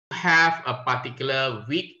have a particular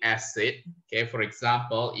weak acid, okay, for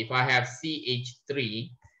example, if I have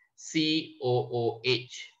CH3,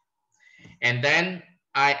 COOH, and then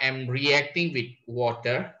I am reacting with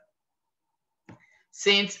water,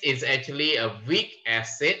 since it's actually a weak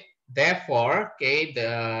acid, therefore, okay,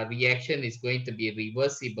 the reaction is going to be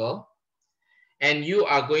reversible, and you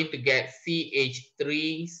are going to get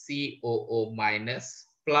CH3COO minus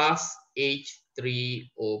plus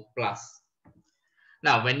H3O plus.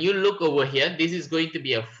 Now, when you look over here, this is going to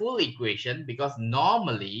be a full equation because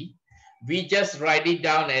normally we just write it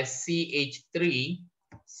down as CH3COOH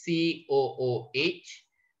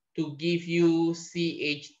to give you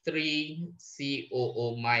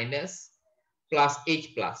CH3COO minus plus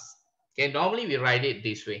H plus. Okay, normally we write it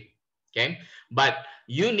this way. Okay, but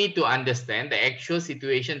you need to understand the actual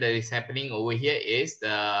situation that is happening over here is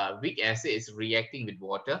the weak acid is reacting with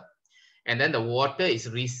water, and then the water is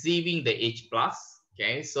receiving the H plus.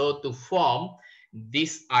 Okay, so to form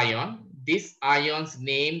this ion's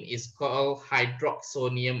name is called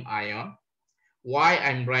hydroxonium ion. Why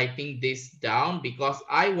I'm writing this down? Because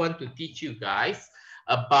I want to teach you guys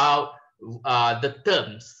about the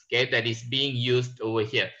terms, okay, that is being used over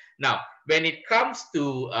here. Now, when it comes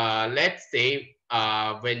to, let's say,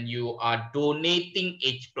 when you are donating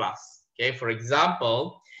H plus, okay, for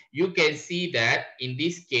example, you can see that in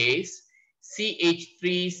this case,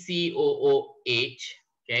 CH3COOH,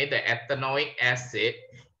 okay, the ethanoic acid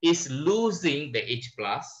is losing the H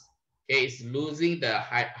plus, okay, it's losing the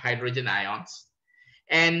hydrogen ions,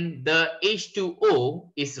 and the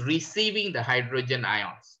H2O is receiving the hydrogen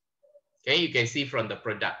ions. Okay, you can see from the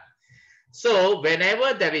product. So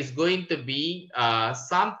whenever there is going to be a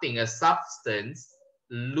substance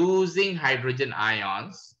losing hydrogen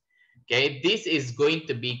ions, okay, this is going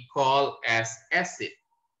to be called as acid.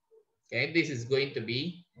 Okay, this is going to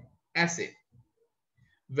be acid.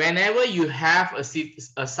 Whenever you have a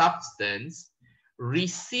substance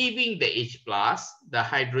receiving the H plus, the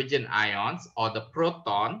hydrogen ions or the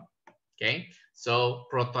proton, okay, so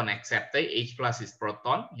proton acceptor, H plus is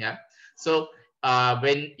proton, yeah. So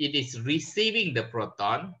when it is receiving the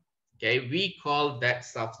proton, okay, we call that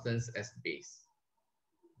substance as base.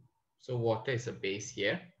 So water is a base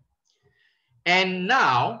here. And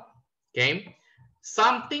now, okay,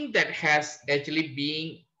 something that has actually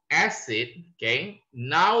been acid, okay,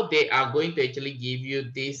 now they are going to actually give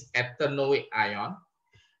you this ethanoic ion.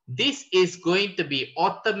 This is going to be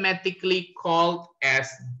automatically called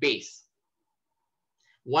as base.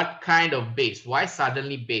 What kind of base? Why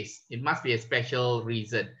suddenly base? It must be a special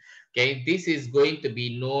reason. Okay, this is going to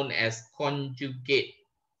be known as conjugate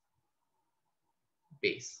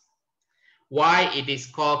base. Why it is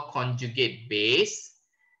called conjugate base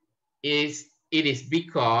is it is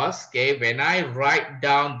because, okay, when I write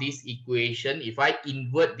down this equation, if I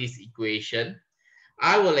invert this equation,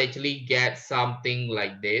 I will actually get something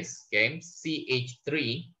like this, okay,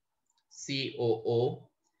 CH3COO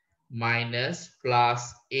minus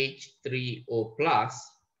plus H3O plus,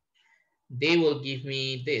 they will give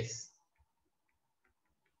me this.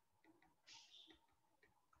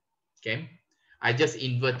 Okay, I just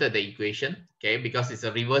inverted the equation, okay, because it's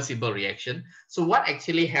a reversible reaction. So what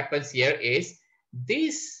actually happens here is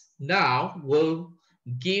this now will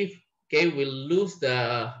give, okay, will lose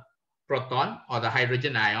the proton or the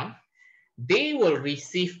hydrogen ion. They will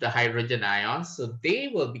receive the hydrogen ion, so they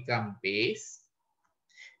will become base.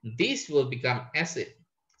 This will become acid.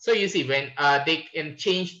 So you see when they can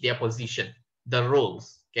change their position, the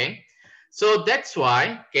roles, okay. So that's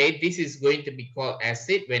why, okay, this is going to be called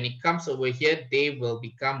acid. When it comes over here, they will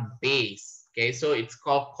become base, okay. So it's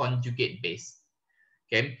called conjugate base,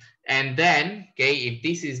 okay. And then, okay, if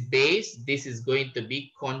this is base, this is going to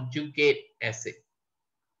be conjugate acid.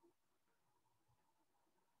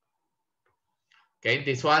 Okay,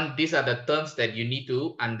 this one, these are the terms that you need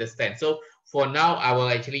to understand. So for now, I will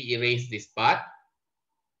actually erase this part.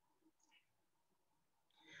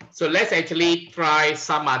 So let's actually try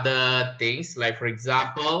some other things. Like for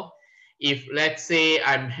example, if let's say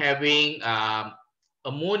I'm having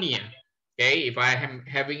ammonia, okay, if I am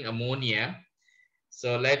having ammonia,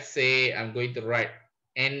 so let's say I'm going to write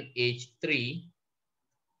NH3,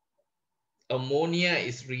 ammonia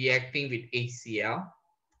is reacting with HCl.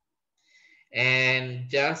 And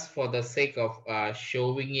just for the sake of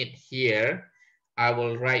showing it here, I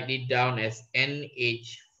will write it down as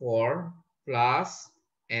NH4 plus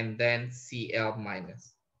and then Cl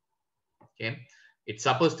minus. Okay, it's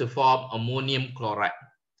supposed to form ammonium chloride.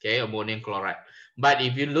 Okay, ammonium chloride. But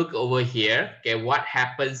if you look over here, okay, what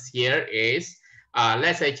happens here is,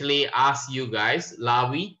 let's actually ask you guys,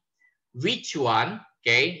 Lavi, which one,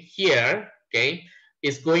 okay, here, okay,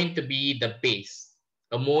 is going to be the base?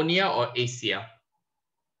 Ammonia or HCl?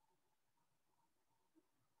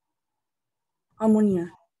 Ammonia.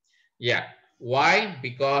 Yeah. Why?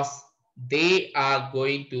 Because they are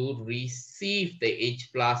going to receive the H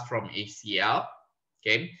plus from HCl.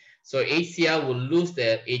 Okay. So HCl will lose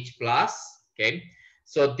the H plus. Okay.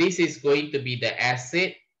 So this is going to be the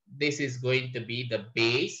acid. This is going to be the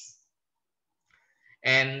base.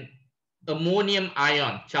 And ammonium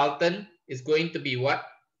ion, Charlton, is going to be what?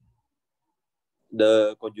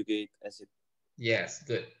 The conjugate acid. Yes,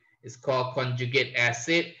 good. It's called conjugate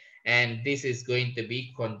acid, and this is going to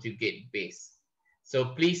be conjugate base. So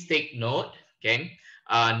please take note, okay?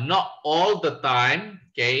 Not all the time,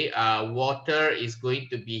 okay, water is going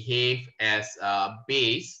to behave as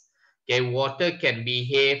base. Okay, water can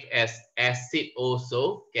behave as acid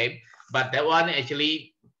also, okay? But that one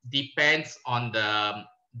actually depends on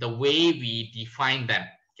the way we define them,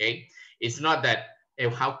 okay? It's not that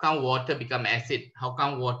how come water become acid? How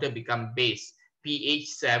come water become base? pH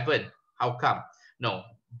 7. How come? No,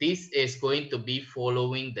 this is going to be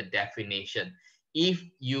following the definition. If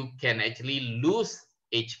you can actually lose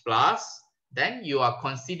H plus, then you are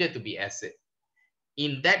considered to be acid.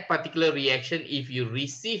 In that particular reaction, if you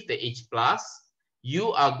receive the H plus,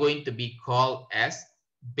 you are going to be called as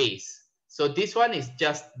base. So this one is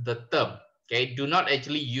just the term. Okay, do not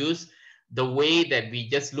actually use the way that we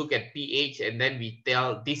just look at pH and then we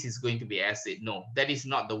tell this is going to be acid. No, that is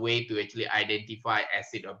not the way to actually identify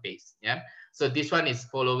acid or base. Yeah. So this one is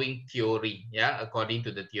following theory. Yeah, according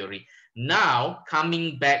to the theory. Now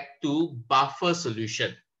coming back to buffer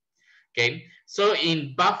solution. Okay, so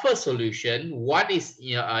in buffer solution, what is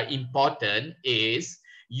important is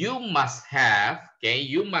you must have, okay,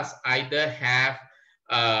 you must either have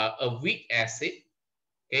a weak acid,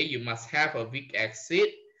 okay, you must have a weak acid,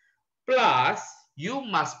 plus you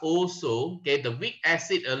must also, okay, the weak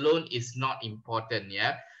acid alone is not important,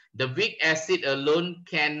 yeah. The weak acid alone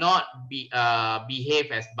cannot be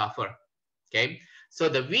behave as buffer, okay. So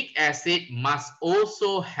the weak acid must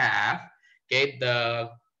also have, okay,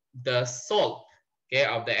 the salt, okay,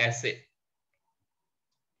 of the acid,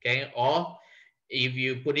 okay, or if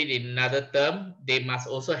you put it in another term, they must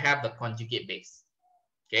also have the conjugate base,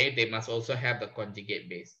 okay, they must also have the conjugate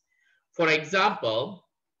base. For example,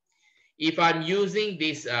 if I'm using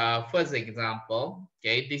this first example,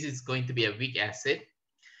 okay, this is going to be a weak acid.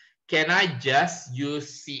 Can I just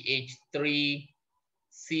use CH3COOH?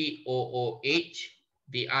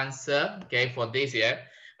 The answer, okay, for this here,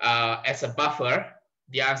 as a buffer,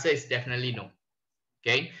 the answer is definitely no.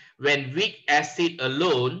 Okay, when weak acid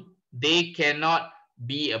alone, they cannot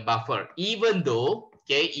be a buffer, even though,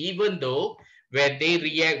 okay, even though when they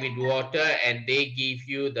react with water and they give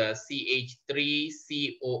you the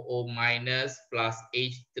CH3COO minus plus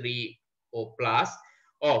H3O plus.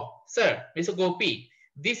 Oh, sir, Mr. Gopi,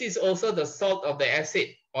 this is also the salt of the acid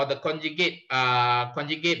or the conjugate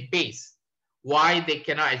base. Why they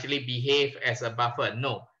cannot actually behave as a buffer?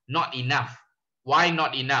 No, not enough. Why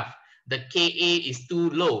not enough? The Ka is too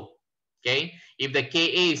low. Okay, if the Ka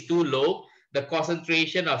is too low, the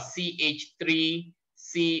concentration of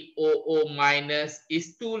CH3COO minus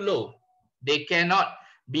is too low. They cannot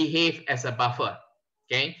behave as a buffer.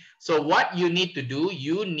 Okay, so what you need to do,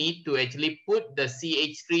 you need to actually put the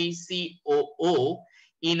CH3COO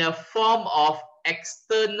in a form of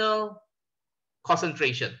external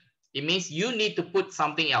concentration. It means you need to put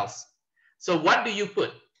something else. So what do you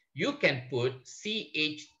put? You can put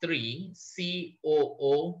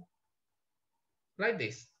CH3COO like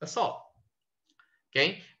this, a salt.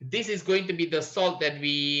 Okay, this is going to be the salt that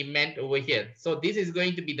we meant over here. So this is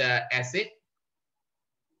going to be the acid.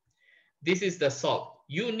 This is the salt.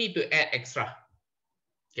 You need to add extra.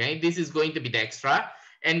 Okay, this is going to be the extra.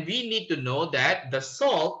 And we need to know that the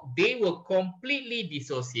salt, they will completely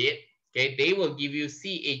dissociate. Okay, they will give you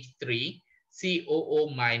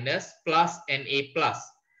CH3COO minus plus Na plus.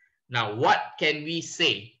 Now, what can we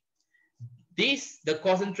say? This, the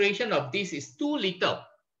concentration of this is too little,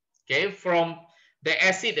 okay, from the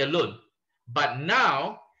acid alone. But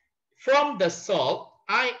now, from the salt,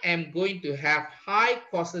 I am going to have high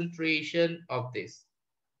concentration of this.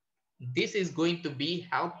 This is going to be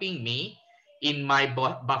helping me in my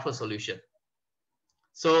buffer solution.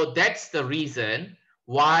 So that's the reason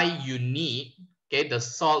why you need, okay, the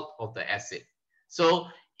salt of the acid. So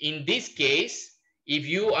in this case, if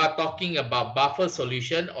you are talking about buffer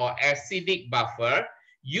solution or acidic buffer,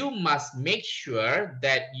 you must make sure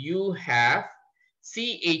that you have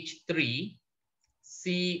CH3COOH.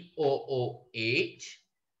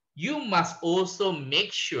 You must also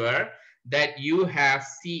make sure that you have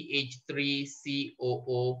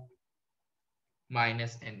CH3COO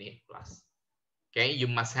minus Na plus. Okay, you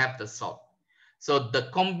must have the salt. So the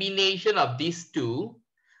combination of these two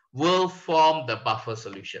will form the buffer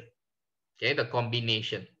solution. Okay, the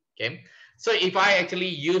combination. Okay, so if I actually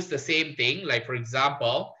use the same thing, like for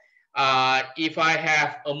example, if I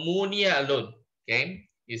have ammonia alone, okay,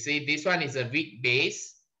 you see this one is a weak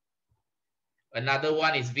base, another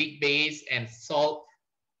one is weak base and salt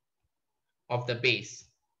of the base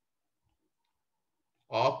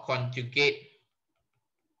or conjugate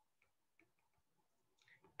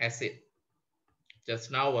acid.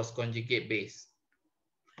 Just now was conjugate base.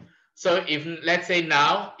 So if let's say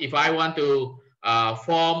now if I want to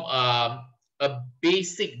form a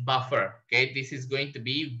basic buffer, okay, this is going to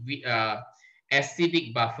be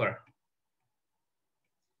acidic buffer.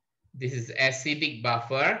 This is acidic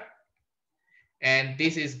buffer, and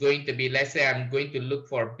this is going to be, let's say I'm going to look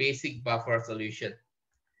for basic buffer solution.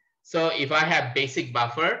 So if I have basic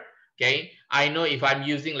buffer, okay, I know if I'm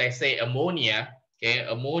using, let's say, ammonia, okay,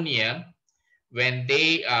 ammonia, when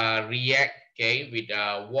they react, okay, with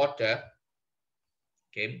water,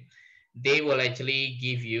 okay, they will actually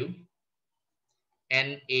give you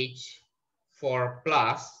NH4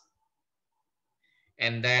 plus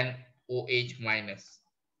and then OH minus.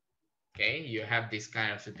 Okay, you have this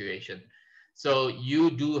kind of situation. So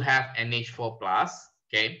you do have NH4 plus,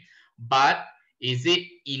 okay, but is it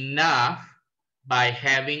enough by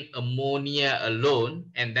having ammonia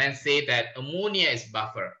alone and then say that ammonia is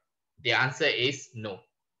buffer? The answer is no.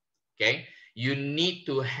 Okay, you need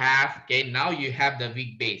to have, okay, now you have the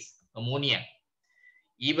weak base, ammonia.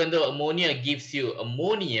 Even though ammonia gives you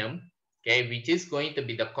ammonium, okay, which is going to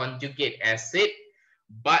be the conjugate acid,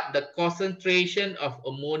 but the concentration of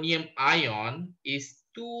ammonium ion is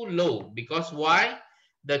too low. Because why?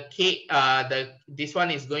 This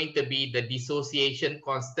one is going to be the dissociation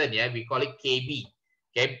constant. Yeah, we call it Kb.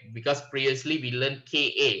 Okay, because previously we learned Ka,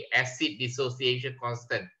 acid dissociation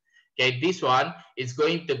constant. Okay, this one is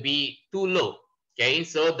going to be too low. Okay,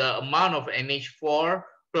 so the amount of NH4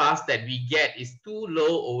 plus that we get is too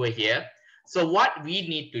low over here. So what we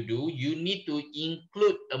need to do, you need to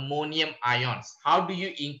include ammonium ions. How do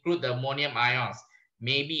you include the ammonium ions?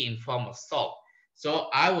 Maybe in form of salt. So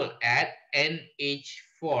I will add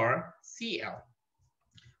NH4Cl.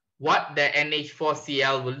 What the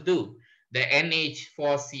NH4Cl will do? The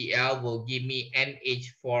NH4Cl will give me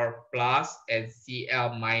NH4 plus and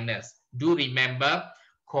Cl minus. Do remember,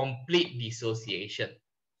 complete dissociation.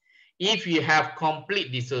 If you have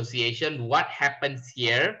complete dissociation, what happens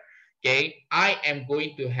here? Okay, I am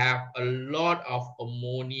going to have a lot of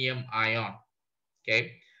ammonium ion.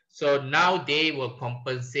 Okay, so now they will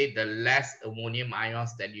compensate the less ammonium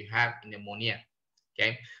ions that you have in ammonia.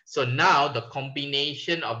 Okay, so now the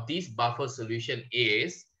combination of this buffer solution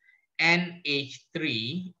is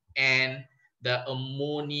NH3 and the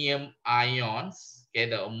ammonium ions. Okay,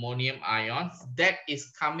 the ammonium ions that is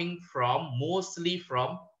coming from mostly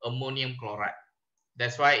from ammonium chloride.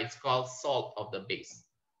 That's why it's called salt of the base.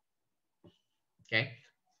 Okay,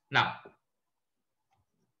 now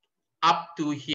up to here.